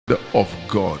of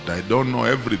God. I don't know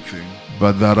everything,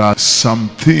 but there are some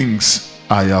things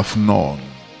I have known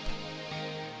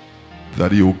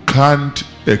that you can't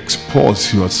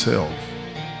expose yourself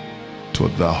to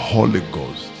the Holy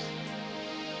Ghost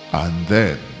and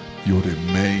then you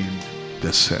remain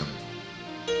the same.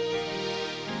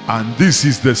 And this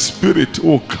is the Spirit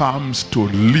who comes to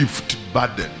lift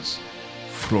burdens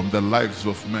from the lives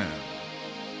of men.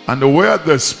 And where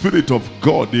the Spirit of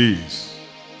God is,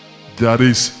 there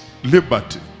is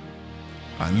liberty.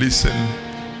 And listen,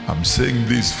 I'm saying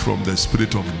this from the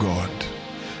Spirit of God.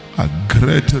 A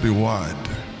great reward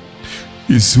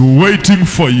is waiting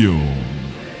for you.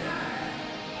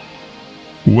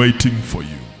 Waiting for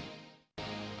you.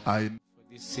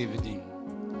 This evening,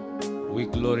 we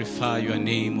glorify your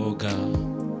name, O God.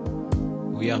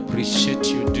 We appreciate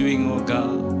you doing, O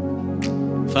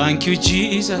God. Thank you,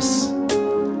 Jesus.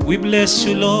 We bless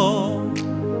you, Lord.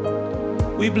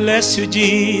 We bless you,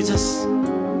 Jesus.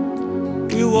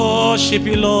 We worship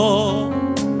you, Lord.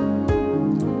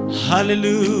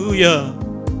 Hallelujah.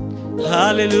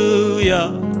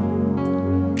 Hallelujah.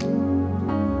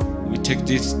 We take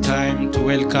this time to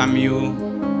welcome you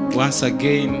once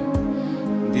again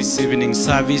this evening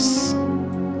service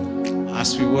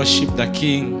as we worship the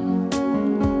King.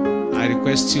 I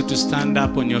request you to stand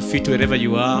up on your feet wherever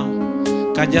you are.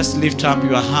 Can just lift up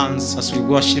your hands as we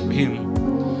worship him.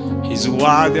 He's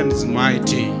worthy and he's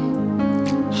mighty.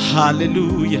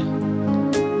 Hallelujah.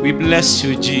 We bless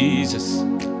you, Jesus.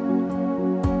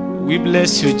 We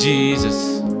bless you,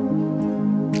 Jesus.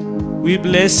 We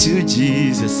bless you,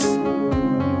 Jesus.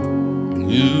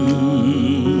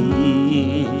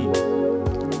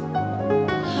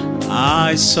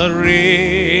 I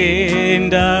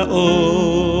surrender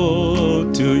all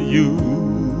to you.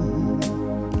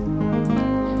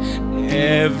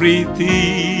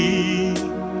 Everything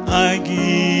I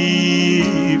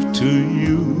give to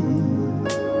you.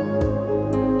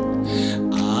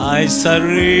 I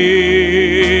surrender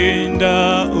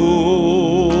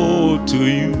all to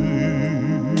you.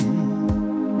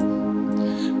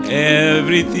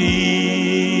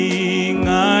 Everything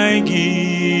I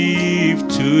give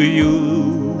to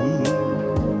you.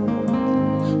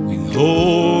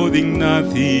 Withholding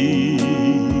nothing.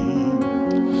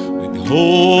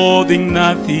 Withholding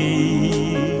nothing.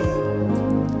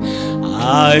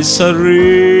 I surrender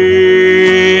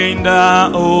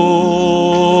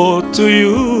all to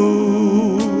you.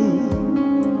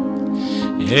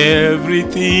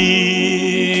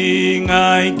 Everything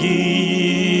I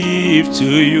give to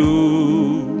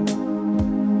you,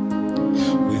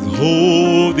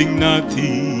 withholding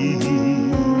nothing,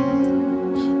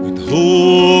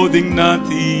 withholding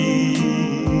nothing.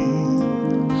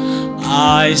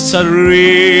 I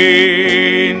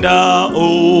surrender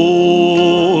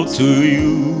all to you.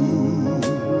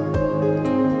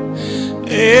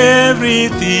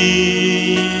 Everything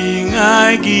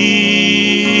I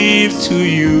give to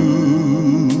you,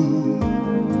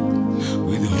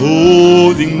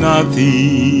 withholding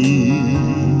nothing,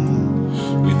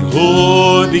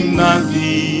 withholding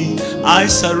nothing. I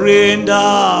surrender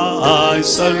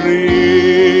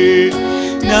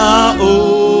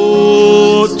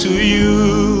all to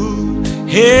you.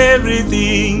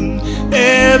 Everything,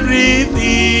 everything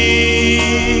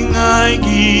I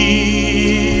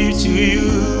give to you.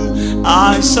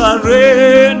 I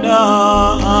surrender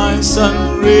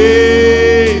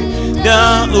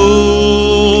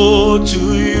all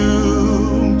to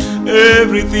you.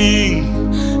 Everything,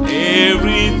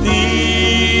 everything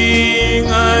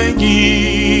I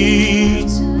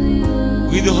give,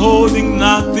 withholding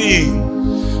nothing,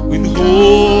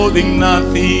 withholding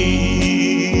nothing,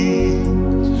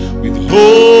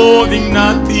 withholding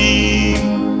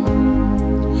nothing,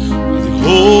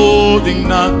 withholding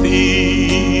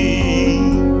nothing,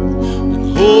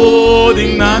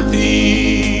 withholding nothing.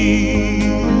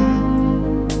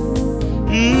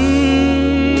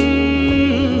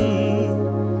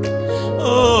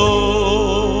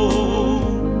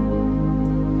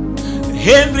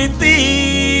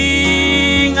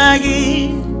 Everything I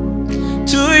give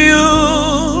to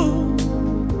you,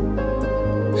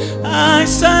 I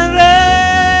surrender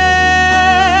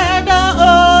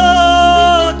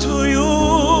all to you.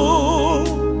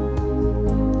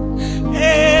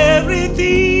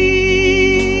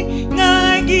 Everything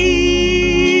I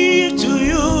give to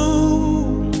you,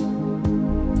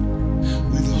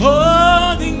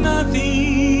 withholding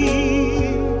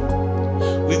nothing,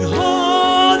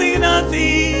 withholding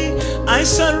nothing. I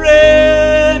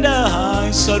surrender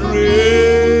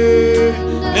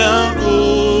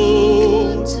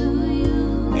all to you.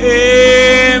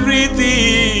 Everything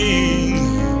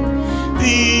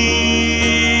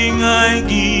I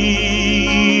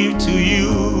give to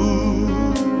you.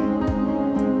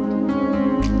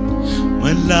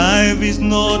 My life is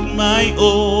not my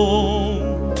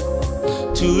own.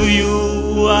 To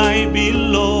you I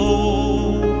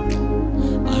belong.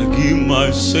 I give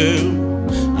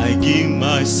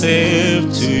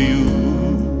myself to you.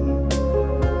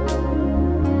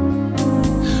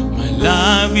 My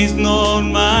life is not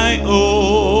my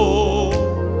own.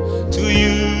 To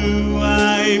you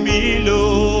I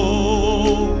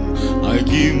belong. I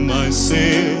give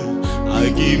myself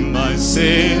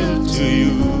to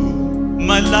you.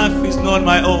 My life is not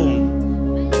my own.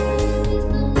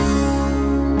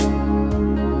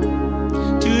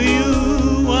 To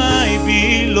you I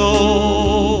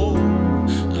belong.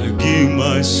 I give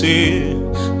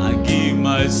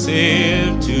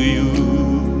myself to you.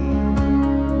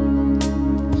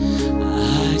 I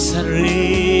surrender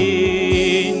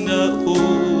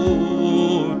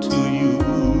all to you.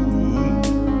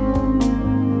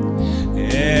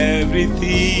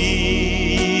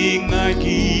 Everything I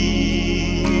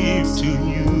give to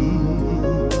you.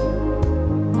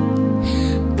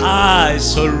 I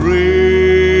surrender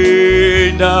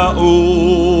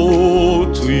all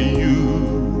to you.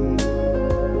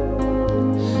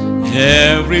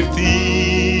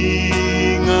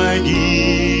 Everything I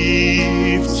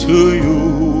give to you,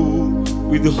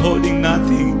 withholding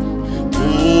nothing,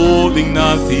 holding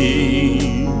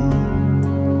nothing,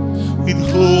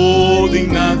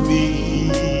 withholding nothing,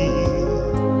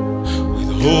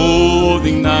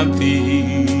 withholding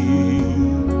nothing,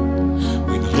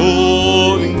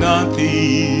 withholding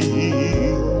nothing.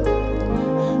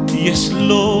 Yes,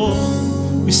 Lord,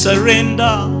 we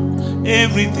surrender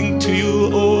everything to you,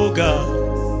 oh God.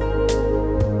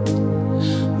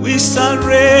 We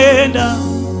surrender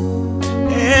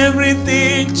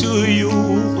everything to you,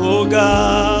 oh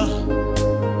God.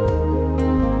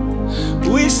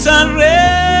 We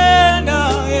surrender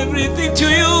everything to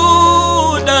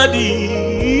you, Daddy.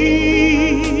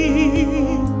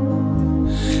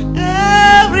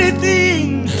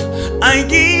 Everything I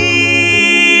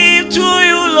give to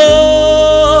you,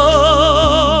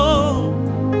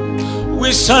 Lord.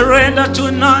 We surrender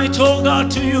tonight, oh God,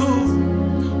 to you.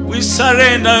 We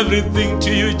surrender everything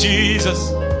to you,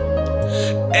 Jesus.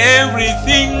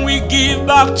 Everything we give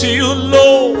back to you,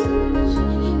 Lord.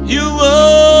 You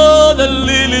are the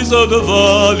lilies of the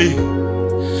valley.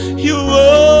 You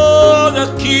are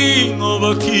the King of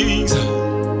the kings.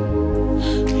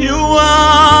 You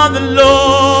are the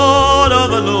Lord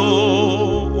of the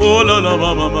Lord. Oh, la la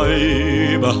ma ma ma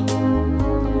eba.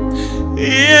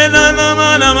 Yena na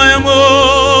ma na ma mo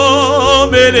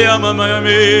bele ama ma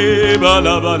me ba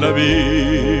la ba la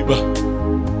biba.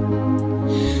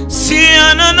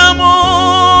 Siana na mo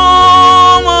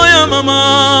ya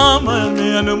mama ma me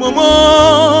ana mo mo.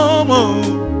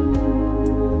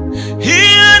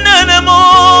 Hiana na mo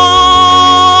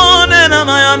na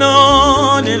ma ya no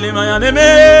ni ma ya me.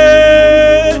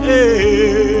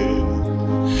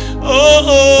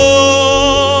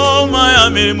 Oh ma ya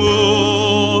me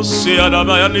mo se ada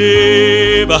ma ya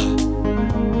neba.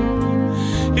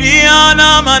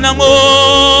 Yana manamo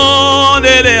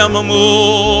nere amamo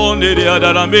nere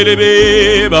adara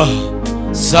melebeba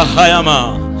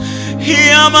Zahayama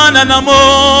Yamana namo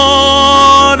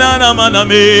nana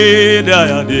maname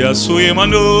daya dea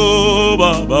suemano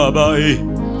baba.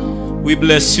 We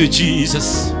bless you,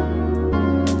 Jesus.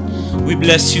 We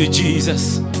bless you,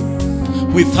 Jesus.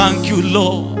 We thank you,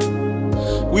 Lord.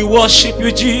 We worship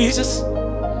you, Jesus.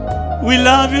 We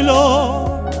love you,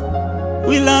 Lord.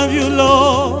 We love you,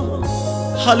 Lord.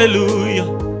 Hallelujah.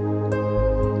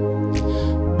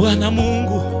 Bwana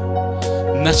Mungu,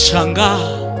 nashangaa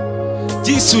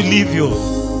jinsi ulivyo.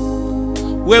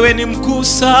 Wewe ni mkuu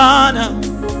sana.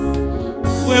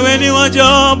 Wewe ni wa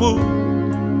ajabu.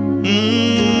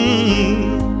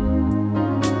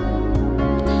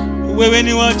 Wewe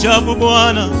ni wa ajabu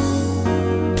Bwana.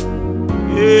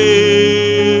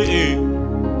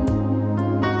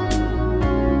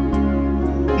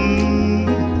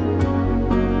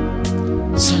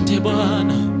 Asante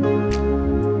Bwana.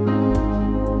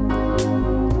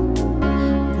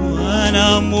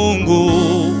 Bwana Mungu,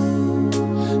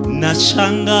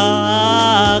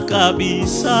 nashangaa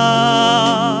kabisa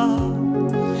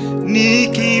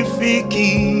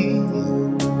nikifikiri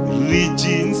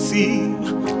jinsi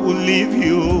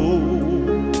ulivyo.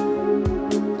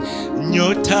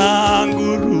 Nyota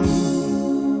nguru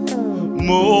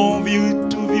mo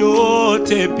vitu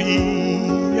vyote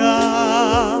pia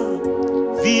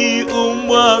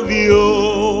viumbwavyo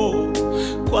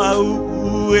kwa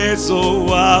uwezo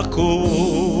wako.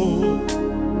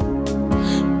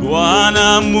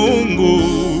 Bwana Mungu,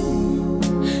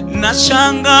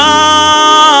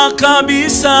 Nashangaa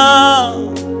kabisa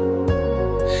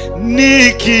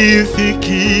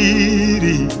nikifikiri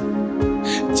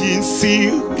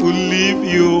jinsi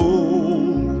ulivyo,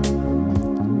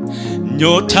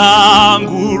 nyota,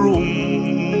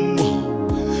 ngurumo,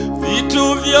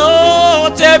 vitu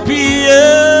vyote pia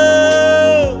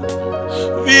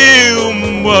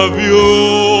viumbwavyo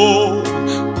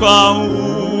kwa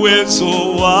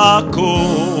uwezo wako.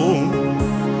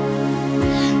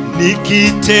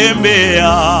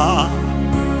 Nikitembea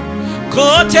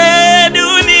kote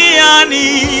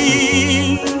duniani,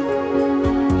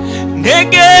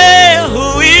 ndege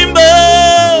huimba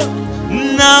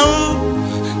na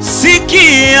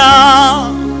usikia,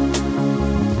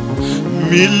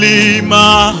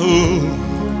 milima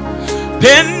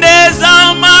hupendeza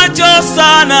macho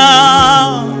sana,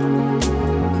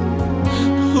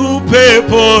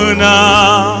 upepo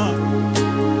na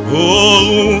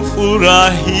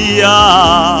ufurahia.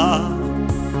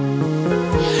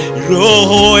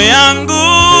 Roho yangu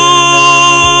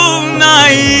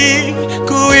na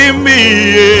ikuimbie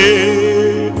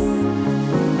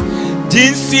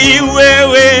jinsi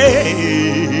wewe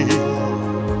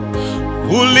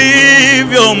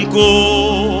ulivyo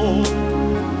mkuu.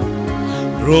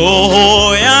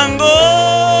 Roho yangu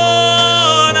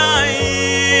na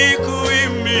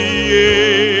ikuimbie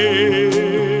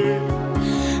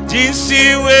jinsi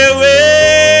wewe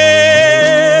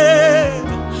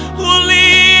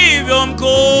ulivyo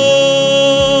mkuu.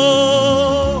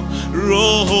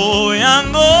 Roho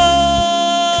yangu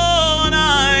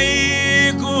na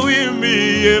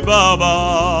ikuimbie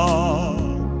Baba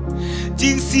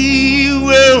jinsi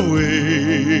wewe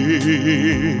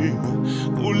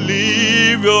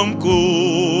ulivyo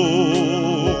mkuu.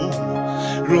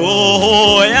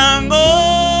 Roho yangu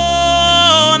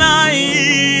na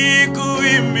ikuimbie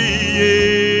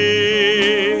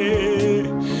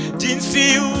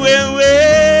jinsi wewe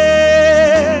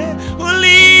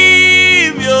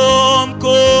ulivyo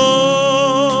mkuu.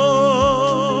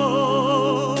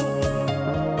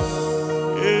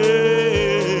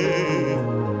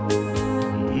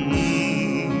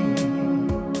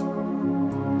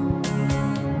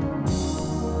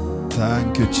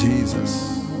 Thank you,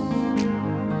 Jesus.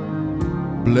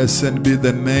 Blessed be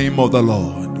the name of the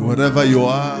Lord. Wherever you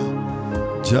are,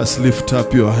 just lift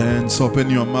up your hands, open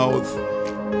your mouth,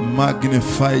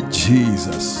 magnify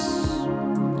Jesus,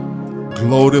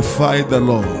 glorify the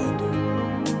Lord.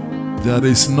 There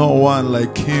is no one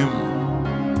like him.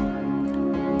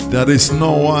 There is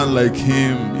no one like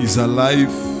him. He's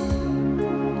alive.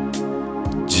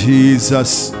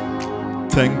 Jesus,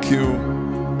 thank you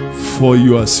for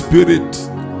your spirit,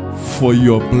 for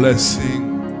your blessing,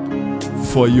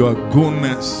 for your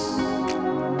goodness.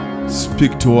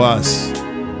 Speak to us.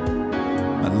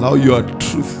 Allow your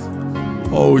truth,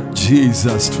 oh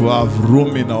Jesus, to have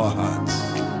room in our hearts.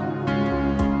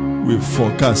 We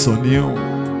focus on you.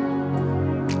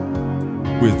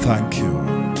 We thank you.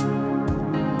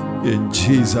 In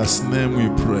Jesus' name we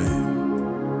pray.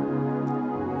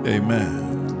 Amen.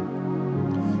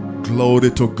 Glory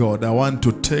to God. I want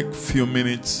to take a few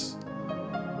minutes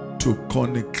to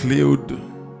conclude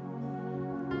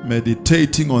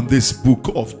meditating on this book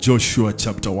of Joshua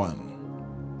chapter 1.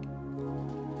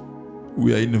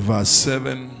 We are in verse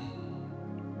 7.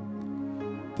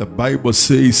 The Bible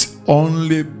says,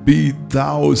 only be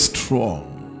thou strong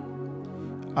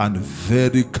and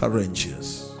very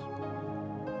courageous.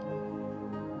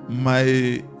 My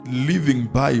Living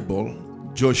Bible,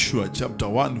 Joshua chapter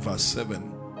 1 verse 7.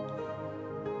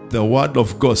 The word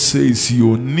of God says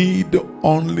you need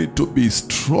only to be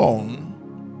strong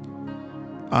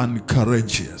and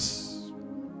courageous.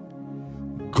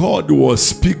 God was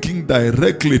speaking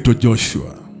directly to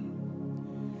Joshua.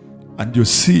 And you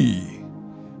see,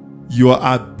 your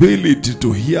ability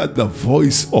to hear the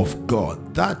voice of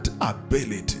God, that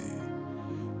ability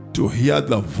to hear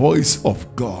the voice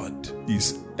of God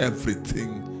is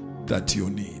everything that you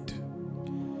need.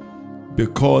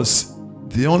 Because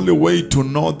the only way to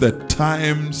know the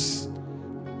times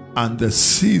and the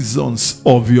seasons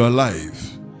of your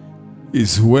life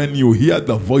is when you hear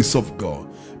the voice of God.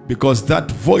 Because that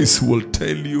voice will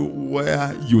tell you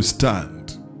where you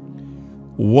stand,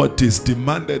 what is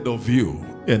demanded of you,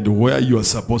 and where you are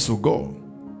supposed to go.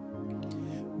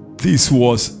 This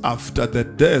was after the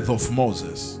death of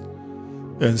Moses.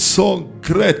 And so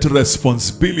great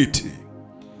responsibility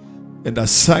and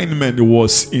assignment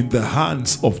was in the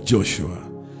hands of Joshua.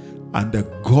 And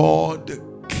God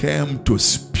came to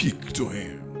speak to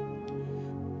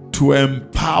him, to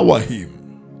empower him,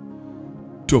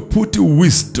 to put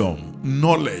wisdom,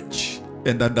 knowledge,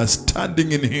 and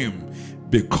understanding in him,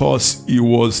 because he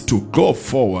was to go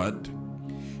forward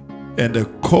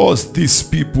and cause these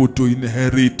people to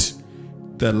inherit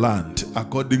the land.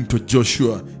 According to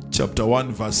Joshua chapter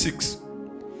 1 verse 6,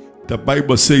 the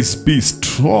Bible says, be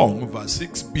strong, verse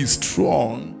 6, be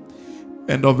strong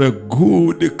and of a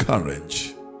good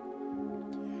courage,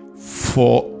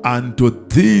 for unto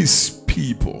these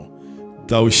people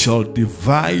thou shalt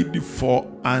divide for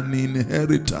an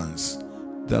inheritance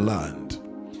the land.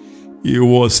 He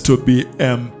was to be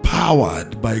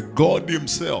empowered by God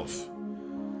himself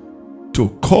to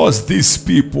cause these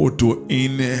people to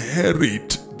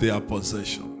inherit their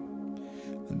possession.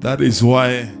 That is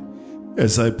why,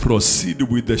 as I proceed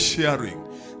with the sharing,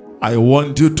 I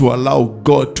want you to allow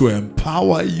God to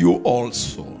empower you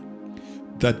also,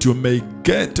 that you may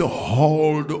get a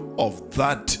hold of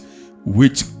that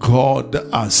which God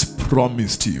has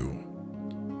promised you.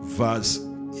 Verse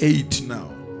 8 now.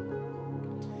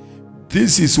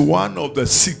 This is one of the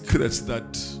secrets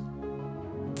that,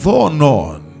 though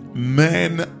known,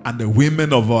 men and the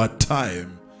women of our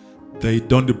time, they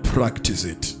don't practice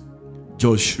it.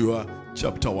 Joshua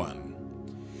chapter 1.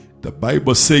 The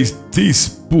Bible says, this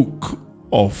book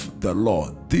of the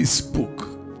Lord, this book.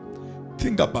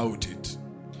 Think about it.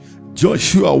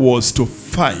 Joshua was to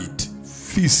fight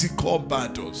physical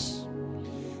battles.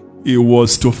 He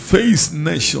was to face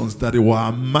nations that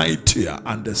were mightier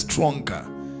and stronger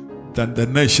than the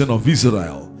nation of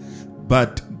Israel.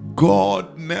 But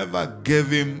God never gave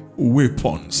him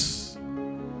weapons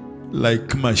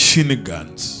like machine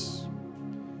guns.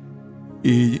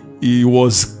 He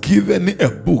was given a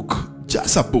book,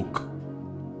 just a book.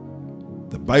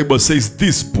 The Bible says,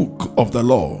 this book of the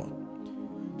law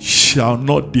shall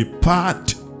not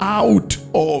depart out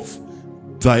of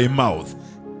thy mouth.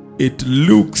 It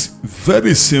looks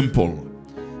very simple.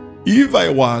 If I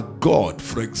were God,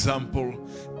 for example,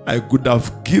 I could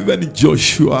have given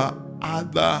Joshua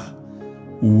other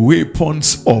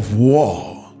weapons of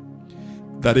war,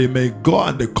 that he may go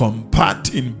and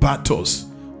combat in battles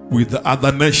with the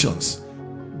other nations.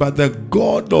 But the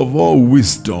God of all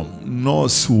wisdom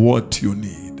knows what you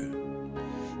need.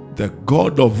 The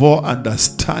God of all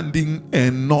understanding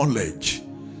and knowledge,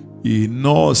 he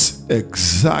knows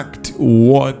exact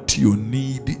what you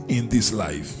need in this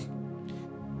life.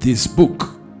 This book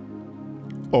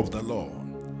of the law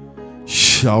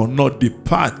shall not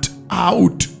depart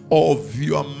out of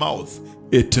your mouth.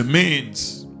 It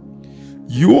means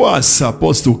you are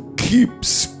supposed to keep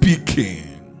speaking,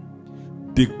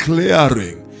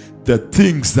 declaring the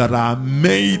things that are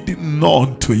made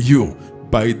known to you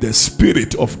by the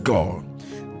Spirit of God.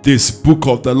 This book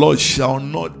of the Lord shall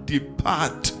not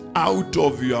depart out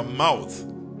of your mouth,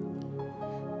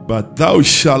 but thou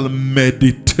shalt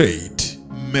meditate,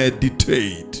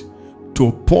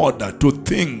 to ponder, to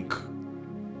think.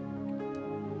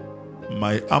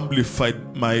 My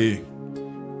amplified, my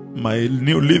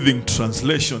New Living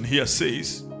Translation here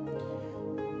says,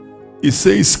 it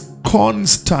says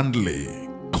constantly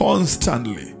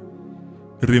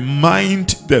remind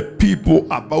the people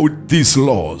about these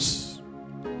laws,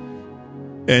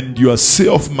 and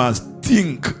yourself must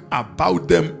think about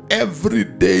them every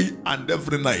day and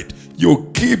every night.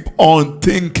 You keep on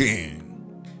thinking,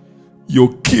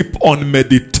 you keep on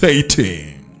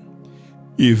meditating.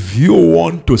 If you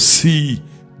want to see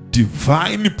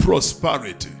divine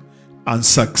prosperity and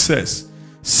success,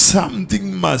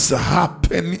 something must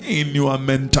happen in your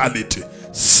mentality.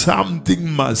 Something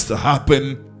must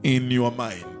happen in your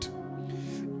mind.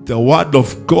 The word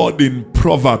of God in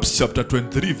Proverbs chapter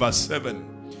 23 verse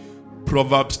 7.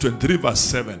 Proverbs 23 verse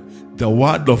 7. The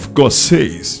word of God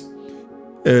says,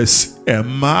 as a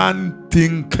man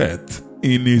thinketh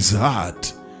in his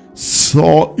heart,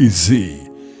 so is he.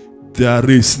 There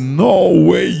is no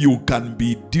way you can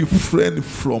be different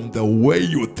from the way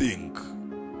you think.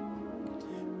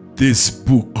 This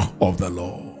book of the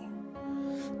law,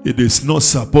 it is not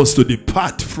supposed to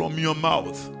depart from your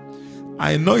mouth.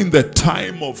 I know in the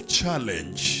time of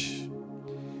challenge,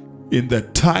 in the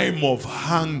time of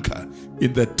hunger,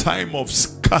 in the time of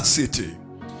scarcity,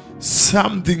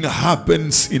 something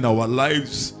happens in our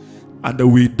lives and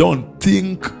we don't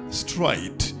think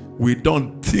straight. We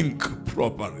don't think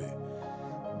properly.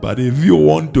 But if you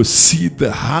want to see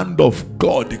the hand of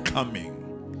God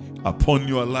coming upon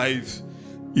your life,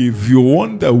 if you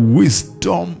want the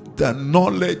wisdom, the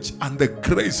knowledge, and the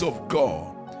grace of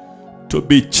God to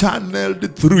be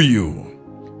channeled through you,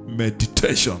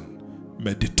 meditation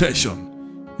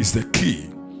is the key.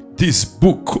 This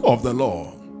book of the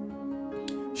law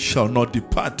shall not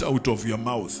depart out of your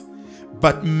mouth,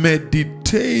 but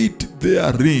meditate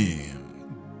therein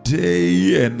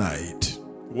day and night.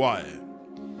 Why?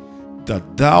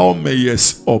 that thou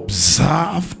mayest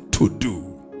observe to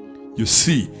do. You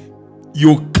see,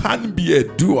 you can't be a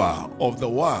doer of the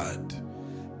word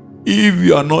if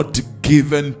you are not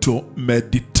given to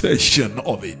meditation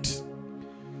of it.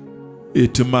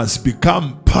 It must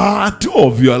become part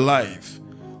of your life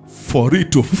for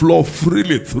it to flow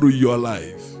freely through your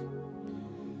life.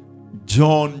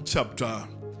 John chapter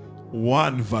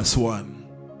 1 verse 1.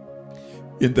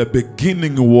 In the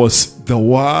beginning was the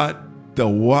Word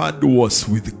was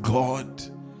with God,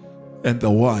 and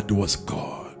the Word was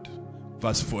God.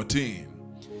 Verse 14.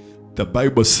 The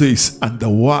Bible says, and the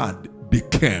Word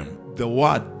became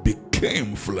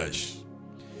flesh.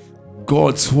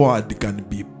 God's Word can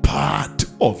be part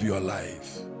of your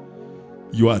life.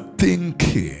 You are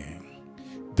thinking,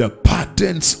 the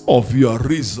patterns of your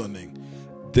reasoning,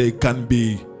 they can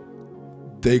be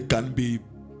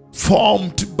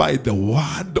formed by the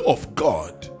Word of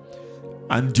God,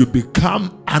 and you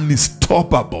become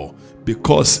unstoppable,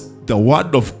 because the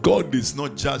Word of God is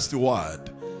not just a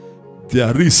word.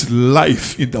 There is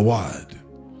life in the Word.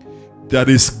 There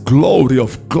is glory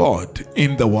of God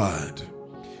in the Word.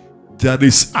 There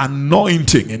is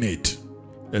anointing in it.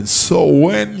 And so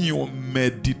when you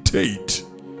meditate,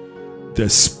 the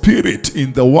Spirit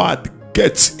in the Word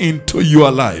gets into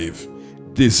your life.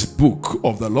 This book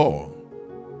of the law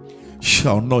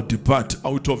shall not depart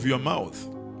out of your mouth,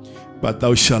 but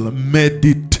thou shalt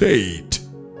meditate.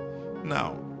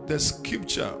 Now, the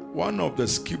scripture, one of the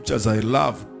scriptures I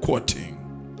love quoting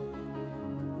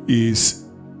is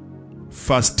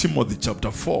 1 Timothy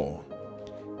chapter 4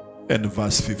 and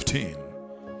verse 15.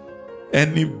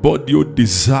 Anybody who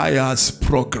desires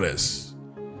progress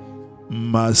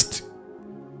must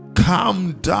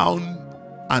come down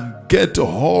and get a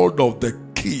hold of the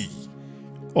key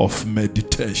of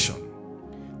meditation.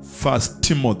 1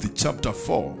 Timothy chapter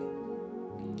 4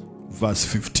 verse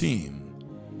 15.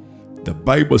 The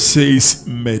Bible says,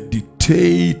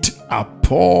 meditate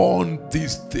upon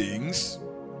these things,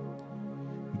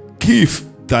 give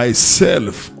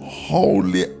thyself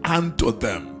wholly unto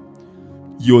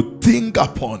them. You think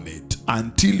upon it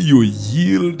until you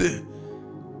yield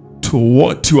to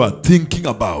what you are thinking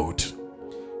about.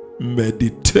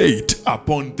 Meditate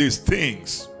upon these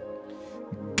things.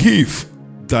 Give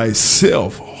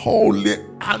thyself wholly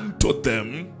unto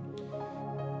them,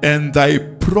 and thy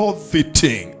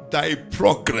profiting, thy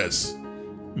progress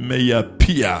may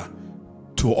appear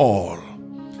to all.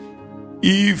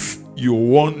 If you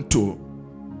want to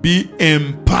be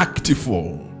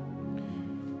impactful,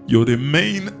 you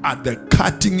remain at the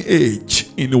cutting edge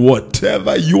in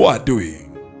whatever you are doing.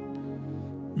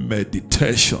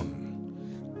 Meditation.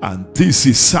 And this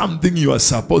is something you are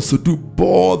supposed to do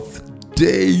both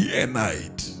day and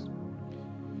night.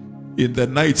 In the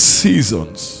night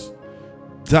seasons,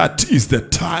 that is the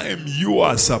time you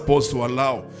are supposed to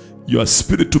allow your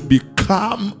spirit to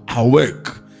become awake,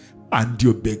 and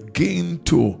you begin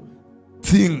to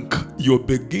think, you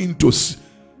begin to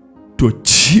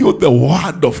chew the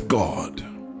word of God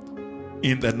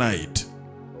in the night,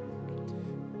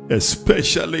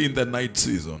 especially in the night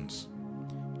seasons.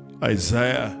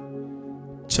 Isaiah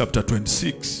chapter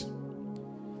 26.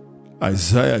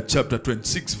 Isaiah chapter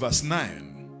 26 verse 9.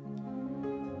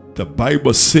 The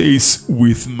Bible says,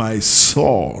 with my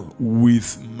soul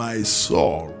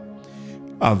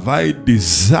have I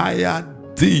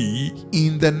desired thee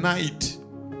in the night.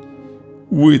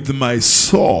 With my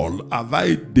soul have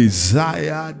I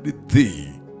desired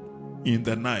thee in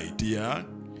the night. Yeah.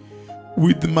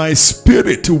 With my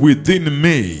spirit within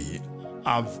me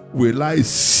will I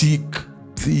seek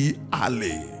thee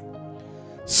early.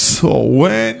 So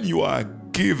when you are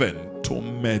given to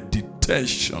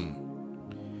meditation,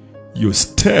 you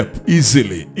step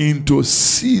easily into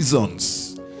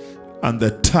seasons and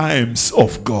the times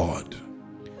of God.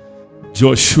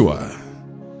 Joshua,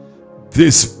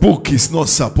 this book is not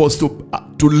supposed to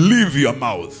leave your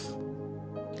mouth.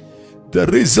 The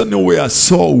reason we are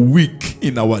so weak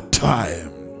in our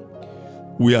time,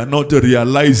 we are not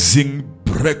realizing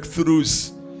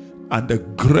breakthroughs and the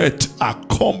great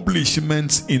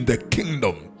accomplishments in the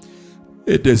kingdom.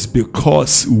 It is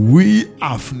because we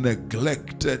have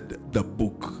neglected the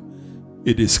book.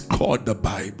 It is called the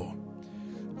Bible.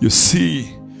 You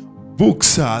see,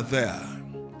 books are there.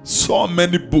 So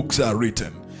many books are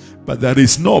written, but there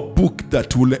is no book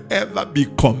that will ever be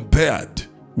compared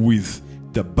with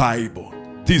the Bible,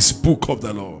 this book of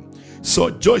the law. So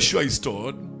Joshua is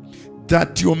told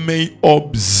that you may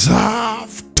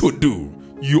observe to do.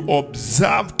 You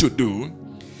observe to do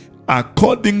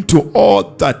according to all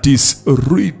that is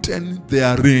written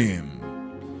therein.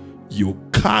 You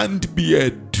can't be a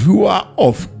doer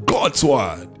of God's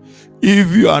word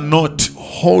if you are not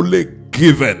wholly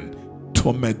given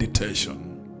to meditation.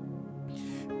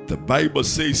 The Bible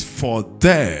says, for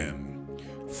then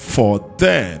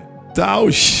thou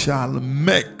shalt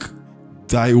make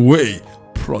thy way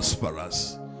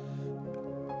prosperous.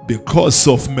 Because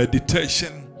of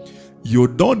meditation, you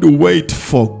don't wait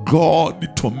for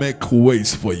God to make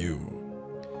ways for you.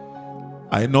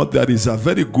 I know there is a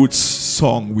very good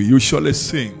song we usually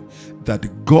sing,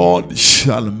 that God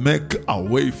shall make a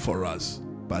way for us.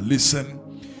 But listen,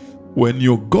 when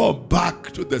you go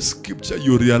back to the scripture,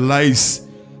 you realize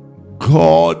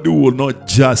God will not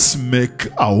just make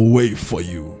a way for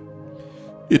you.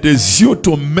 It is you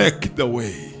to make the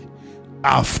way.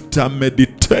 After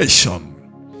meditation,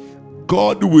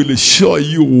 God will show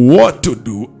you what to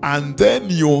do, and then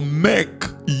you make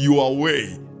your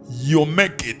way. You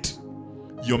make it.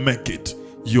 You make it.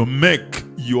 You make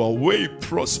your way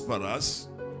prosperous,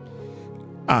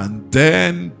 and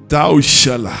then thou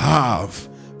shalt have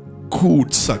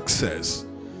good success.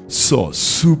 So,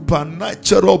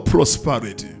 supernatural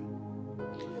prosperity,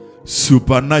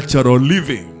 supernatural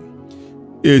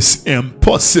living is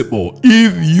impossible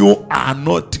if you are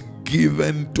not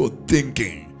given to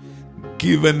thinking,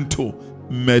 given to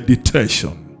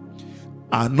meditation.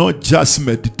 And not just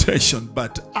meditation,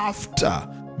 but after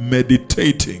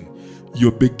meditating, you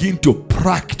begin to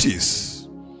practice.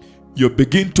 You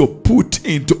begin to put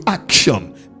into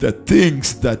action the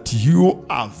things that you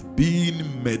have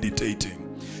been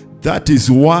meditating. That is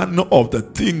one of the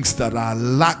things that are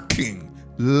lacking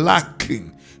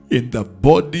in the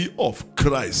body of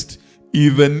Christ,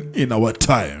 even in our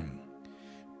time.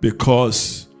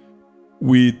 Because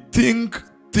we think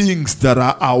things that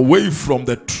are away from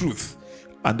the truth,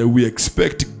 and we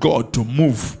expect God to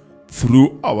move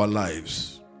through our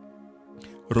lives.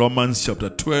 Romans chapter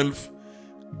 12,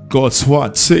 God's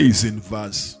word says in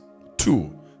verse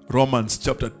 2, Romans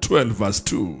chapter 12 verse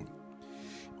 2,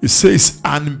 it says,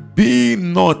 and be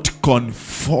not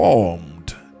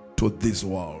conformed to this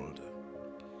world.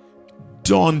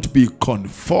 Don't be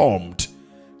conformed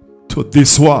to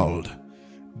this world,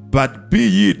 but be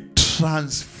ye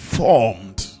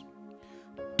transformed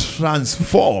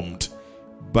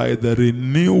by the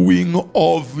renewing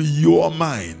of your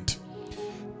mind.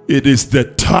 It is the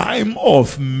time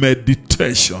of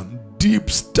meditation, deep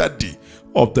study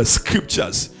of the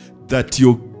scriptures, that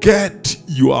you get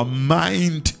your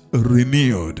mind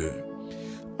renewed.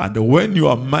 And when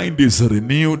your mind is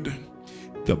renewed,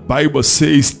 the Bible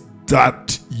says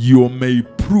that you may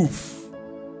prove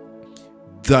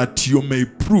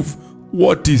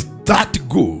what is that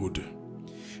good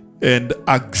and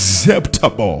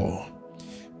acceptable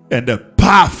and a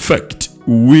perfect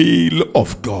will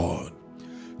of God.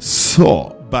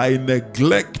 So, by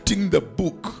neglecting the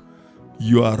book,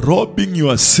 you are robbing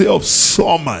yourself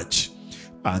so much,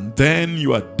 and then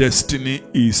your destiny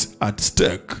is at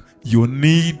stake. You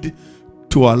need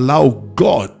to allow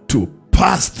God to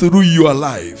pass through your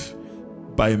life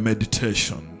by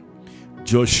meditation.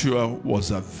 Joshua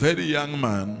was a very young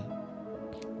man.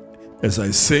 As I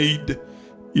said,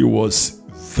 he was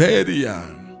very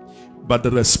young, but the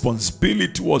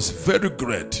responsibility was very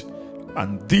great.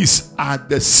 And these are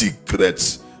the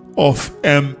secrets of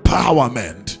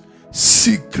empowerment.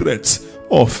 Secrets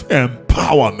of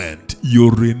empowerment. You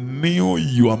renew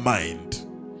your mind,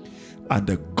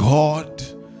 and God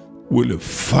will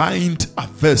find a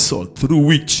vessel through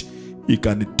which he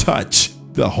can touch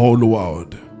the whole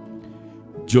world.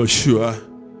 Joshua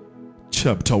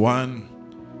chapter 1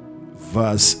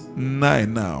 verse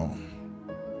 9 now.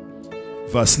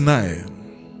 Verse 9.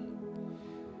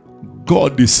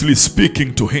 God is still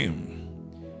speaking to him.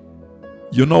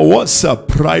 You know what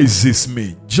surprises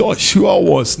me? Joshua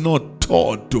was not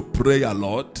taught to pray a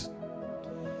lot.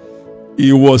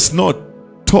 He was not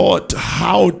taught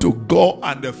how to go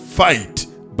and fight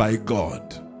by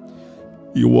God.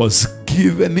 He was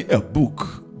given a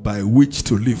book by which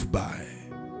to live by.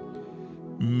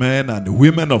 Men and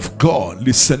women of God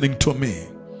listening to me,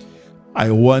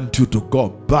 I want you to go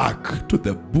back to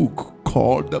the book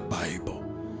called the Bible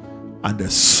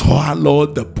and swallow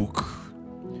the book.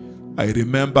 I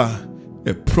remember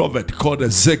a prophet called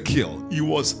Ezekiel. He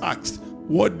was asked,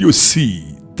 what do you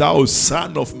see, thou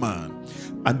son of man?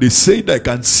 And he said, I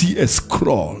can see a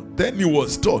scroll. Then he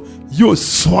was told, you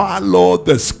swallow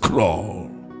the scroll.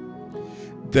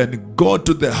 Then go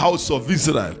to the house of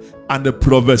Israel and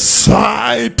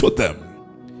prophesy to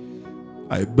them.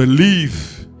 I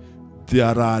believe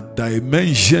there are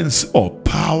dimensions of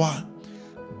power,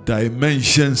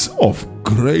 dimensions of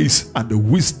grace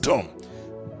and wisdom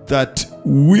that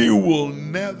we will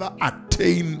never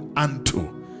attain unto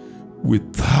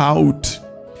without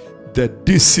the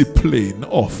discipline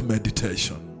of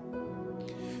meditation.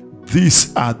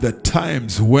 These are the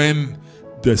times when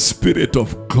the Spirit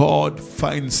of God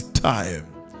finds time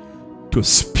to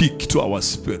speak to our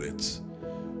spirits,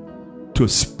 to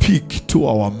speak to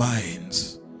our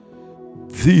minds.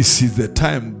 This is the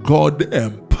time God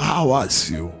empowers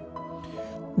you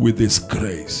with His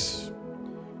grace.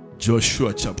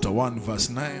 Joshua chapter 1 verse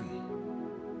 9.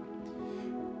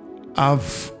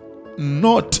 Have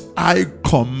not I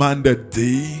commanded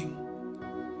thee?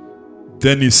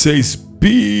 Then he says,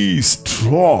 be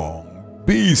strong,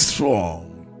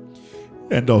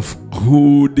 and of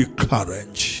good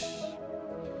courage.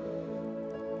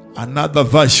 Another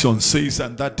version says,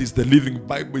 and that is the Living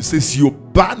Bible, it says, you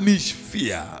banish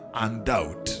fear and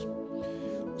doubt.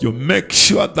 You make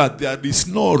sure that there is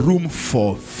no room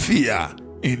for fear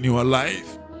in your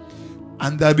life,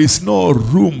 and there is no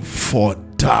room for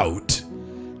doubt.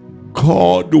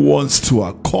 God wants to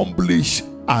accomplish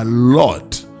a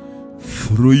lot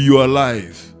through your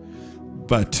life,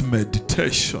 but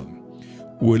meditation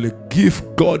will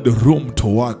give God room to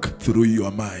work through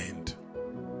your mind.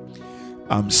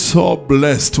 I'm so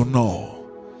blessed to know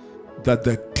that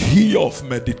the key of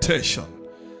meditation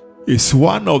is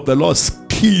one of the lost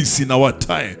keys in our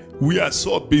time. We are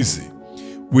so busy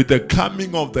with the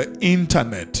coming of the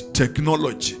internet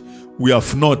technology. We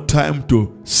have no time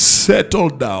to settle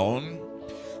down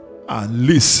and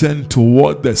listen to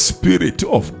what the Spirit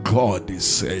of God is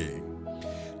saying.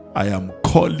 I am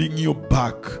calling you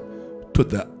back to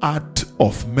the art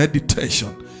of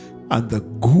meditation, and the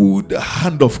good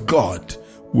hand of God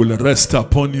will rest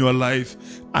upon your life,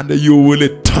 and you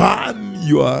will turn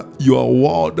your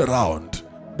world around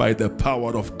by the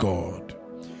power of God.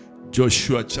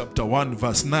 Joshua chapter 1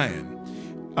 verse 9.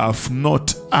 Have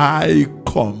not I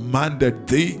commanded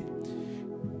thee?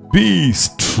 Be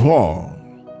strong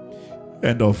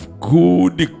and of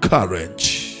good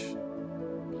courage.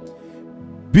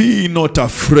 Be not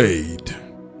afraid,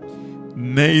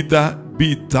 neither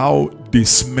be thou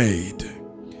dismayed.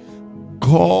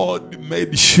 God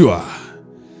made sure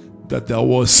that there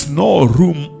was no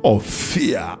room of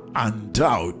fear and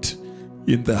doubt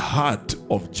in the heart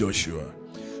of Joshua.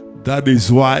 That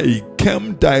is why he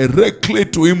came directly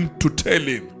to him to tell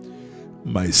him,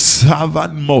 my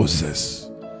servant Moses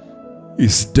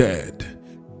is dead.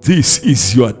 This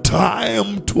is your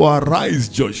time to arise,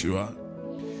 Joshua.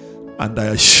 And I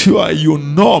assure you,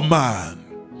 no man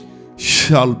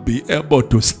shall be able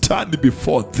to stand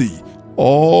before thee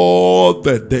all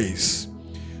the days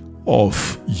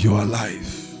of your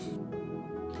life.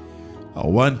 I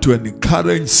want to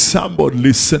encourage somebody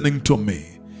listening to me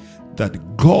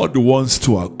that God wants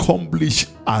to accomplish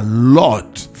a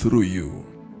lot through you.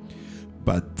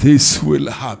 But this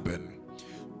will happen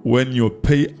when you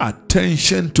pay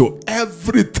attention to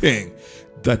everything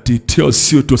that He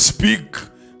tells you to speak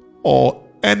or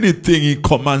anything He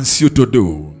commands you to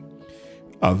do.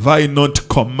 Have I not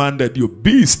commanded you?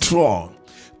 Be strong.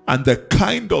 And the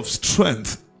kind of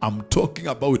strength I'm talking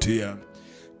about here,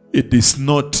 it is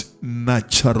not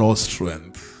natural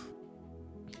strength.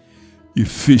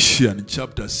 Ephesians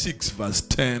chapter 6 verse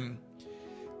 10,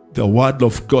 the word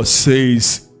of God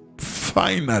says,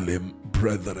 finally,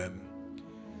 brethren,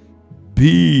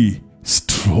 be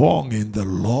strong in the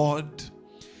Lord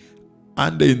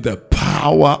and in the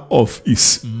power of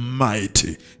His might.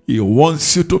 He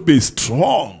wants you to be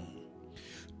strong.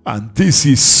 And this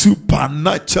is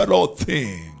supernatural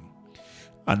thing.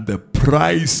 And the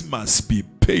price must be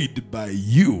paid by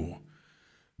you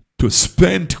to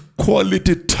spend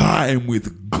quality time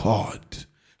with God.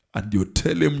 And you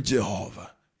tell Him,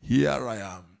 Jehovah, here I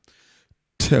am.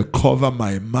 Take over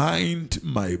my mind,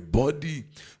 my body,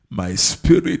 my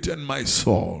spirit, and my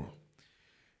soul.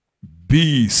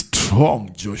 Be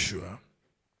strong, Joshua.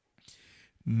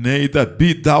 Neither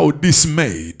be thou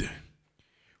dismayed.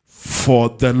 For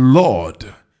the Lord,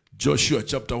 Joshua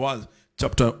chapter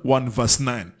 1 verse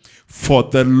 9. For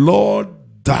the Lord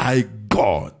thy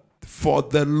God,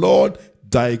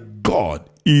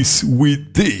 is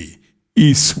with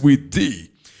thee,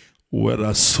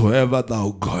 wheresoever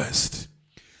thou goest.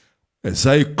 As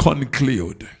I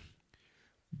conclude,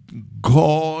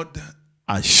 God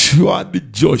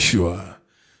assured Joshua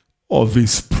of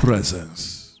His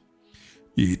presence.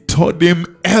 He told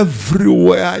him,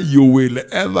 everywhere you will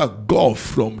ever go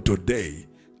from today,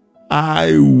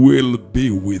 I will be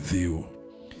with you.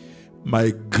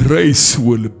 My grace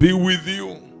will be with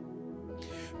you.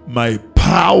 My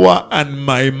power and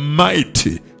my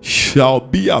might shall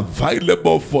be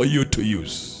available for you to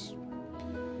use.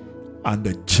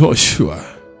 And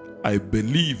Joshua, I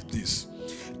believe this,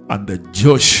 and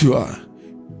Joshua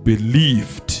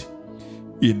believed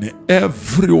in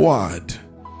every word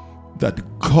that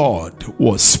God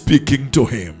was speaking to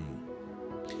him.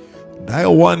 And I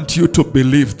want you to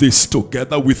believe this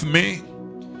together with me.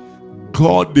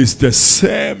 God is the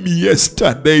same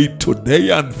yesterday, today,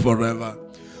 and forever.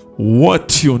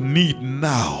 What you need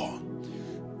now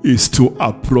is to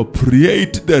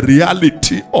appropriate the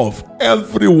reality of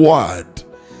every word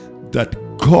that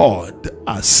God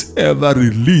has ever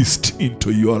released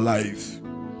into your life.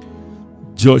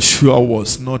 Joshua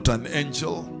was not an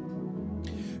angel.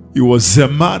 He was a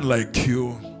man like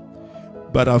you.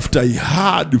 But after he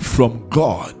heard from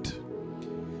God,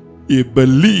 he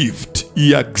believed,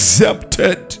 he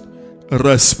accepted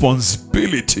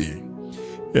responsibility.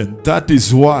 And that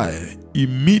is why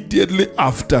immediately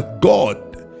after God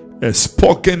has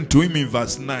spoken to him in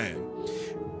verse 9,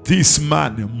 this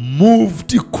man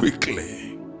moved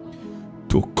quickly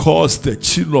to cause the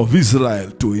children of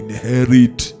Israel to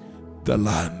inherit the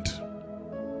land.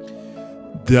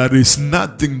 There is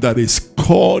nothing that is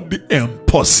called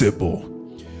impossible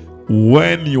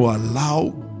when you allow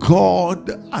God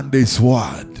and his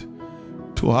word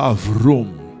to have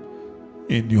room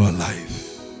in your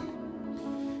life.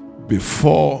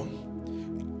 Before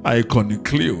I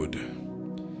conclude,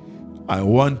 I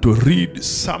want to read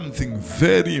something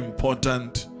very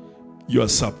important you are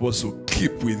supposed to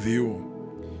keep with you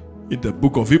in the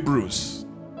book of Hebrews.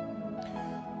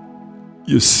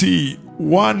 You see,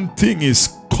 one thing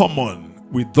is common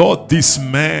with all these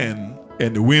men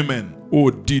and women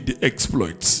who did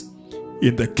exploits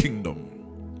in the kingdom,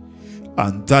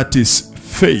 and that is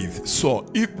faith. So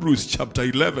Hebrews chapter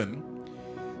 11,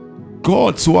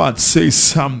 God's word says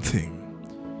something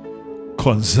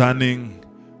concerning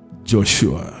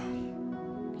Joshua.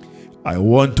 I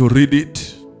want to read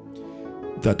it,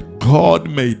 that God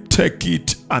may take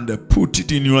it and put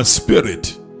it in your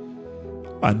spirit,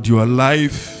 and your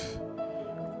life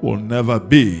will never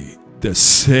be the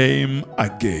same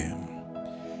again.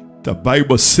 The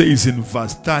Bible says in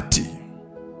verse 30,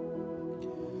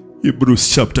 Hebrews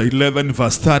chapter 11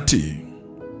 verse 30,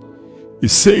 it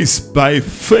says, by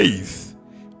faith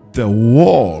the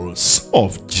walls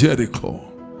of Jericho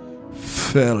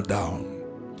fell down.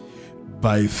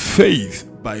 By faith,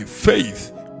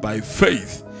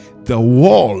 the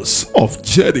walls of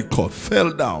Jericho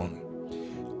fell down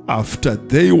after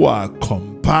they were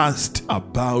compassed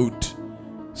about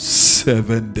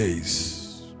 7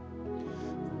 days.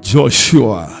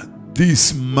 Joshua,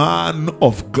 this man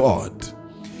of God,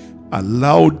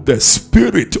 allowed the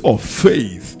spirit of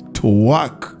faith to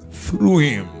work through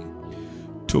him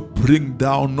to bring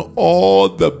down all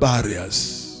the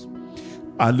barriers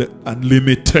and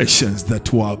limitations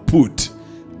that were put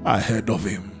ahead of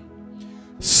him.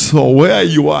 So where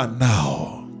you are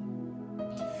now,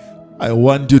 I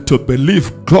want you to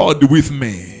believe God with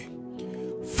me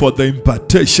for the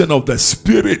impartation of the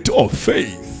spirit of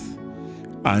faith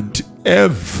and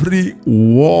every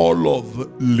wall of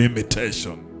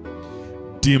limitation,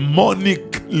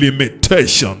 demonic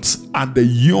limitations and the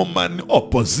human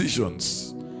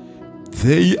oppositions,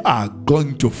 they are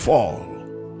going to fall.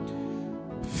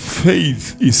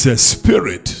 Faith is a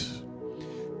spirit,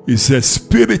 is a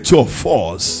spiritual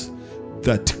force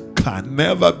that can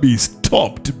never be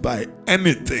stopped by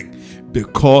anything,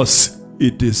 because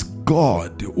it is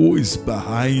God who is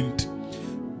behind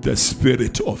the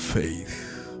spirit of faith.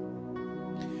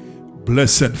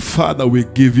 Blessed Father, we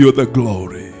give you the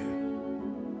glory.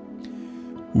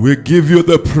 We give you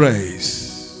the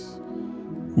praise.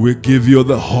 We give you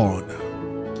the honor.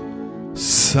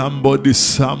 Somebody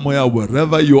somewhere,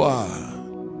 wherever you are,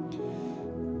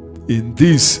 in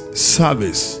this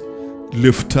service,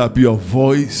 lift up your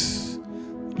voice,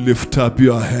 lift up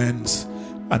your hands,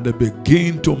 and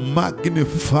begin to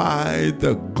magnify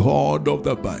the God of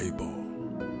the Bible.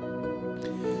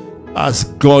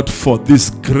 Ask God for this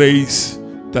grace,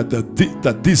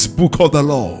 that this book of the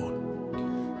Lord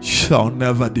shall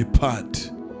never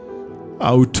depart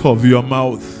out of your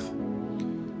mouth.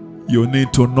 You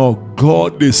need to know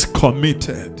God is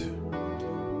committed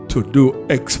to do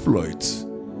exploits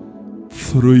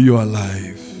through your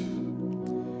life.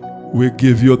 We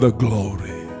give you the glory.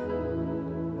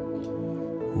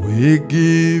 We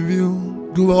give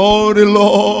you glory,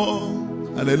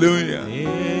 Lord. Hallelujah.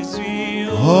 Yes, we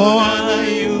honor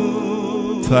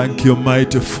you. Thank you,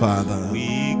 mighty Father.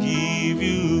 We give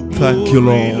you glory, Thank you,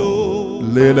 Lord.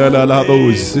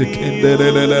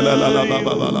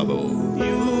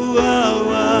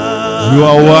 You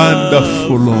are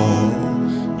wonderful, Lord.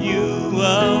 You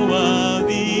are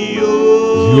worthy.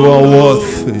 You are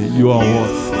worthy. You are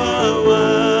worthy.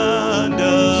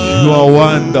 You are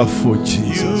wonderful,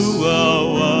 Jesus. You are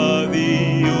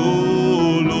worthy,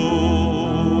 O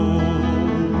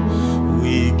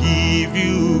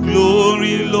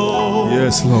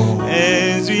Yes, Lord.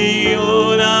 as we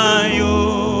honor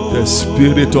you. The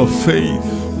spirit of faith.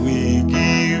 We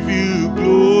give you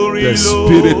glory, The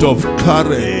spirit Lord, of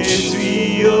courage. as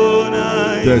we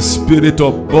honor you. The spirit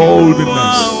of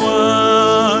boldness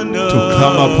to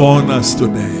come upon us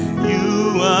today.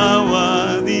 You are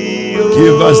worthy, oh.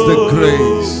 Give us the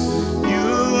grace.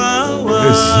 You are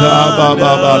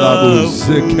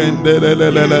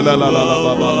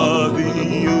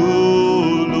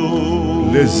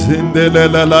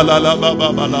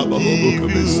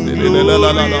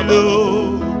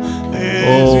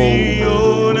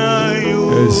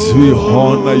as we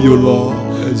honor you, Lord,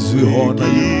 as we honor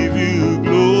you.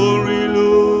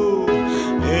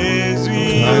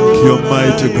 Thank you,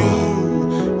 mighty God.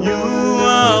 You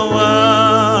are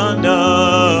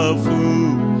wonderful.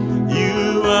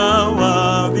 You are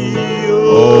worthy,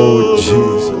 Oh,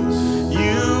 Jesus.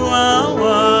 You are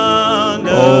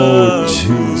wonderful. Oh,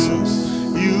 Jesus.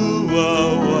 You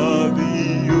are worthy,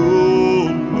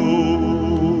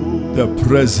 Lord. The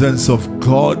presence of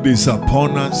God is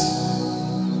upon us.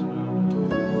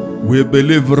 We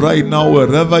believe right now,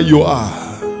 wherever you are,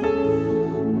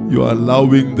 you are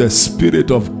allowing the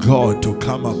Spirit of God to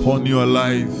come upon your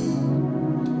life.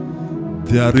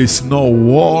 There is no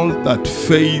wall that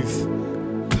faith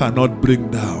cannot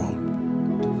bring down.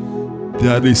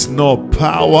 There is no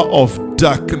power of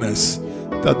darkness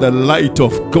that the light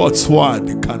of God's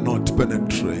word cannot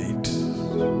penetrate.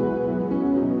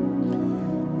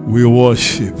 We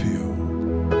worship you.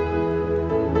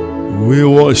 We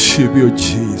worship you,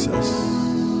 Jesus.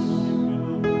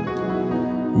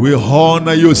 We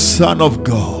honor you, Son of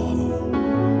God.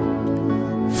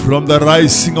 From the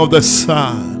rising of the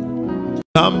sun,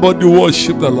 somebody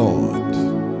worship the Lord.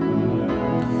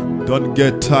 Don't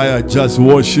get tired, just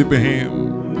worship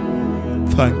Him.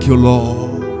 Thank you, Lord.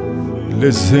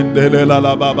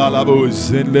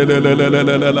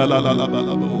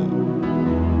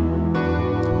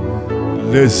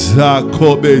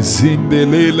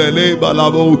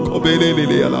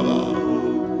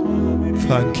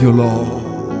 Thank you, Lord.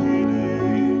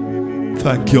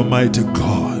 Thank you, mighty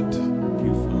God.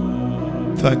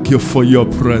 Thank you for your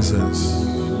presence.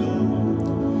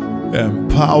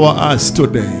 Empower us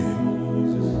today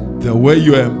the way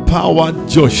you empowered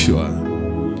Joshua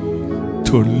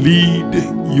to lead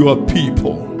your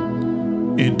people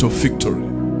into victory.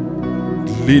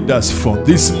 Lead us from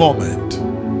this moment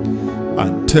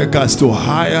and take us to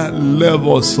higher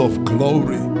levels of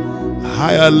glory,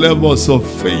 higher levels of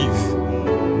faith,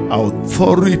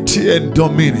 authority and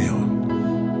dominion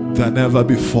than ever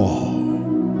before.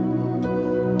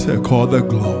 Take all the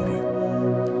glory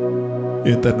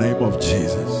in the name of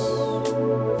Jesus.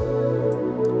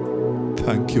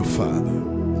 Thank you, Father.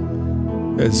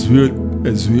 As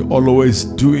we always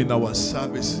do in our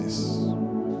services,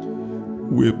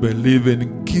 we believe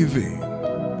in giving.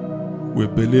 We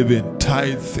believe in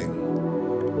tithing.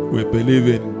 We believe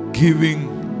in giving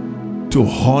to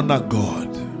honor God.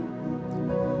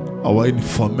 Our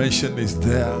information is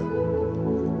there.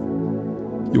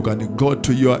 You can go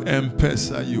to your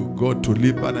M-Pesa, you go to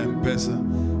Lipan M-Pesa,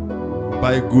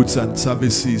 buy goods and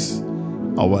services.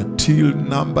 Our till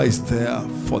number is there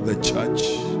for the church.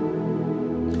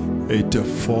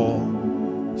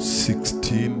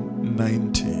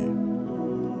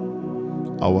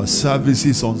 84-16-90. Our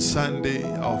services on Sunday,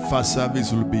 our first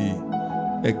service will be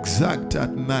exact at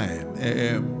 9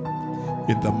 a.m.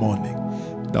 in the morning.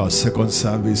 Our second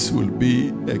service will be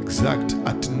exact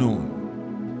at noon.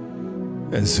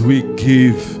 As we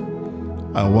give,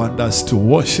 I want us to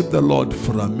worship the Lord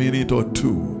for a minute or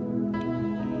two.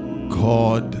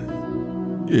 God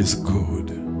is good.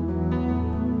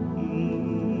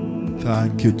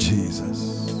 Thank you,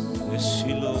 Jesus. Yes,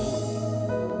 Lord.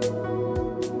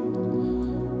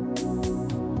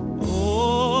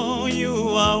 Oh, you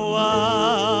are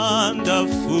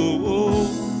wonderful.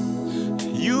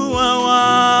 You are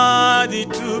worthy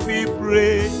to be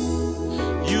praised.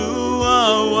 You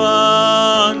are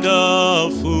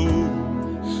wonderful.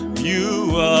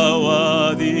 You are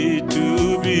worthy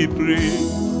to be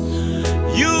praised.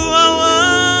 You are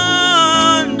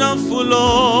wonderful,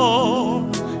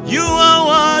 Lord. You are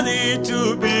worthy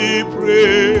to be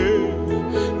praised.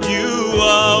 You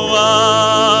are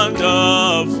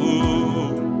wonderful.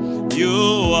 You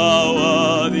are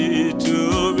worthy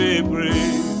to be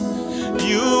praised.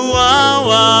 You are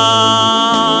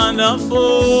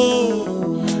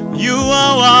wonderful. You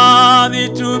are worthy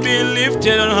to be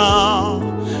lifted on high.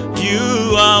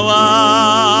 You are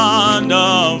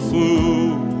wonderful.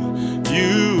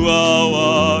 You are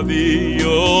worthy,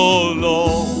 oh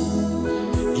Lord.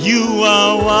 You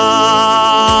are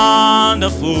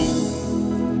wonderful.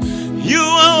 You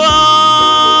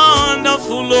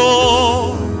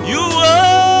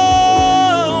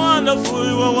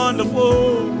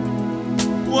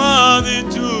worthy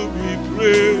to be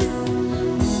praised.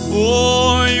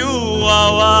 Oh, you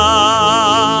are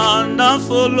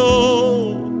wonderful,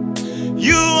 Lord.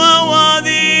 You are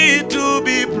worthy to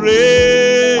be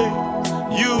praised.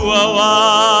 You are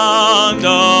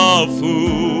wonderful.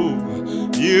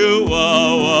 You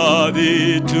are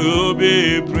worthy to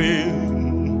be praised.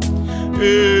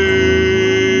 Hey.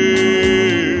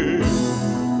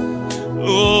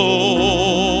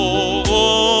 Oh,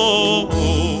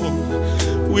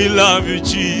 we love you,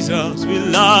 Jesus. We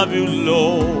love you,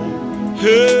 Lord.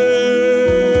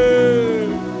 Hey.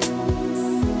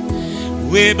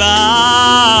 We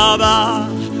Baba,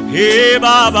 hey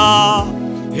Baba,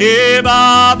 hey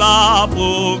Baba,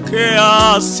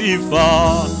 pokea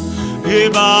sifa. Hey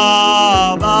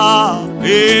Baba,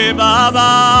 hey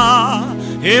Baba,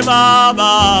 hey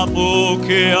Baba,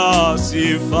 pokea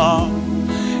sifa.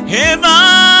 Hey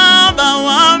Baba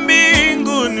wa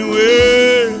mbinguni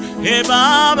we, hey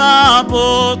Baba,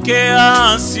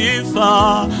 pokea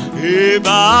sifa. Hey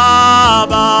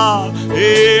Baba,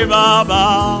 hey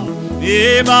Baba,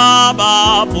 hey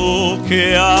Baba,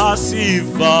 pokea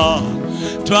sifa.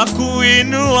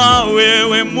 Twakuinua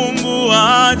wewe Mungu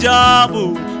wa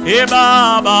ajabu. Hey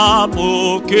Baba,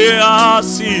 pokea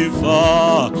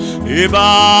sifa. Hey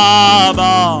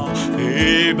Baba,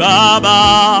 hey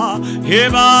Baba, hey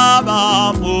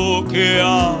Baba,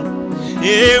 pokea.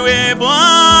 Ewe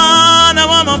Bwana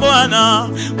wa mabwana,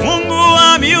 Mungu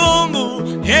wa miungu.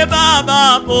 Hey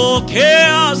Baba,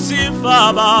 pokea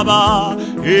sifa Baba.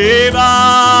 Hey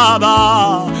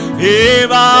Baba, hey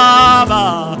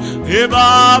Baba, hey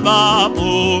Baba,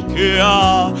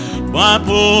 pokea.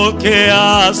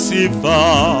 Wapokea sifa.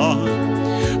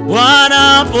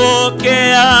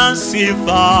 Wanapokea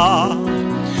sifa.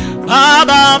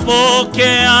 Baba,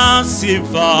 pokea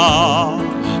sifa.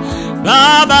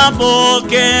 Baba,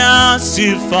 pokea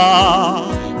sifa.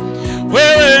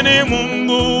 Wewe ni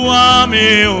Mungu wa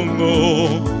miungu.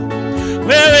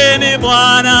 Wewe ni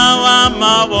Bwana wa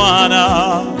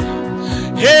mabwana.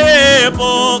 Hey,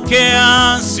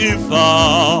 pokea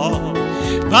sifa.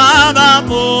 Baba,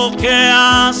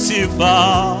 pokea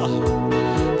sifa.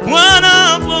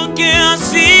 Bwana, pokea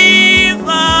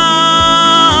sifa.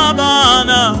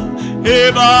 Bwana,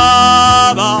 hey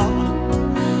Baba.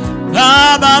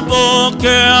 Baba,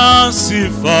 pokea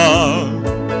sifa.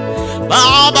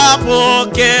 Baba,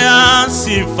 pokea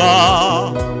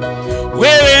sifa.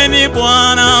 Wewe ni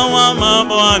Bwana wa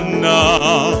mabwana.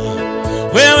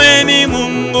 Wewe ni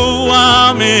Mungu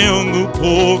wa miungu,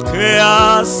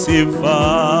 pokea sifa.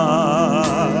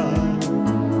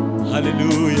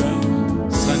 Hallelujah.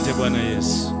 Asante Bwana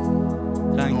Yesu.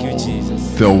 Thank you, Jesus.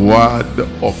 The word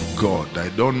of God. I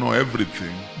don't know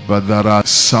everything, but there are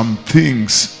some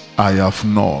things I have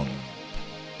known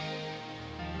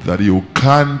that you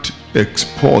can't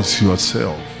expose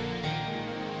yourself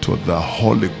to the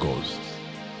Holy Ghost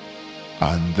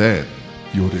and then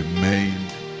you remain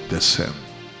the same.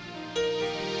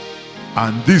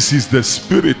 And this is the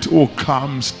Spirit who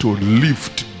comes to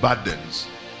lift burdens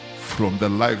from the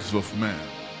lives of men.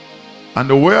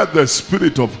 And where the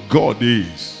Spirit of God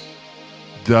is,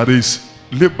 there is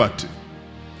liberty.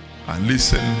 And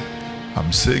listen,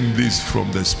 I'm saying this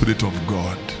from the Spirit of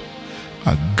God.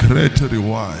 A great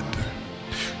reward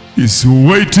is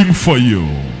waiting for you.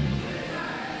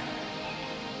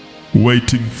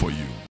 Waiting for you.